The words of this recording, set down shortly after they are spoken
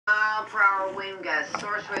mile per hour wind gust.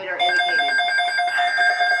 Source radar indicated.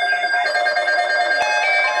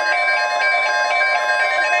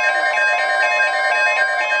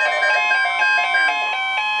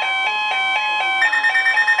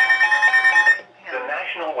 The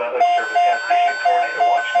National Weather Service has issued Tornado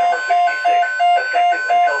Watch number 66, effective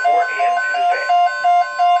until 4 a.m. Tuesday.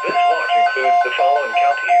 This watch includes the following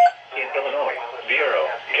counties in Illinois: Bureau,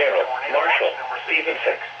 Carroll, Marshall,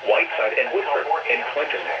 Stevenson, Whiteside, and Woodford, and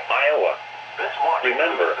Clinton, Iowa.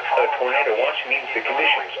 Remember, a tornado watch means the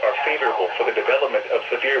conditions are favorable for the development of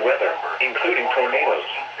severe weather, including tornadoes,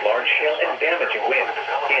 large hail, and damaging winds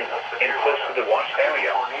in and close to the watch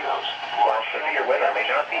area. While severe weather may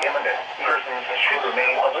not be imminent, persons should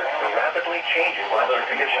remain alert to rapidly changing weather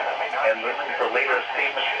conditions and listen for later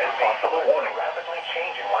statements and possible warnings.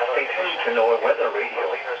 Stay tuned to NOAA weather radio,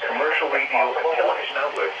 commercial radio, and television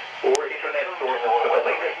outlets, or internet sources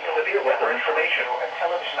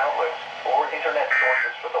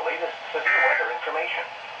for the latest severe weather information.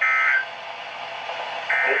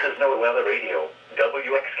 This is NOAA weather radio,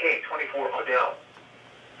 WXK 24 Odell.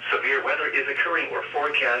 Severe weather is occurring or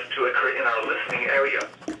forecast to occur in our listening area.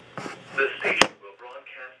 The station will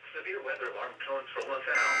broadcast severe weather alarm tones for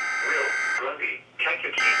LaSalle, Will, Grundy,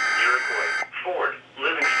 Kankakee, Iroquois, Ford,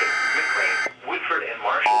 Livingston, McLean, Woodford, and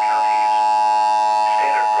Marshall counties.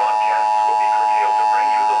 Standard broadcast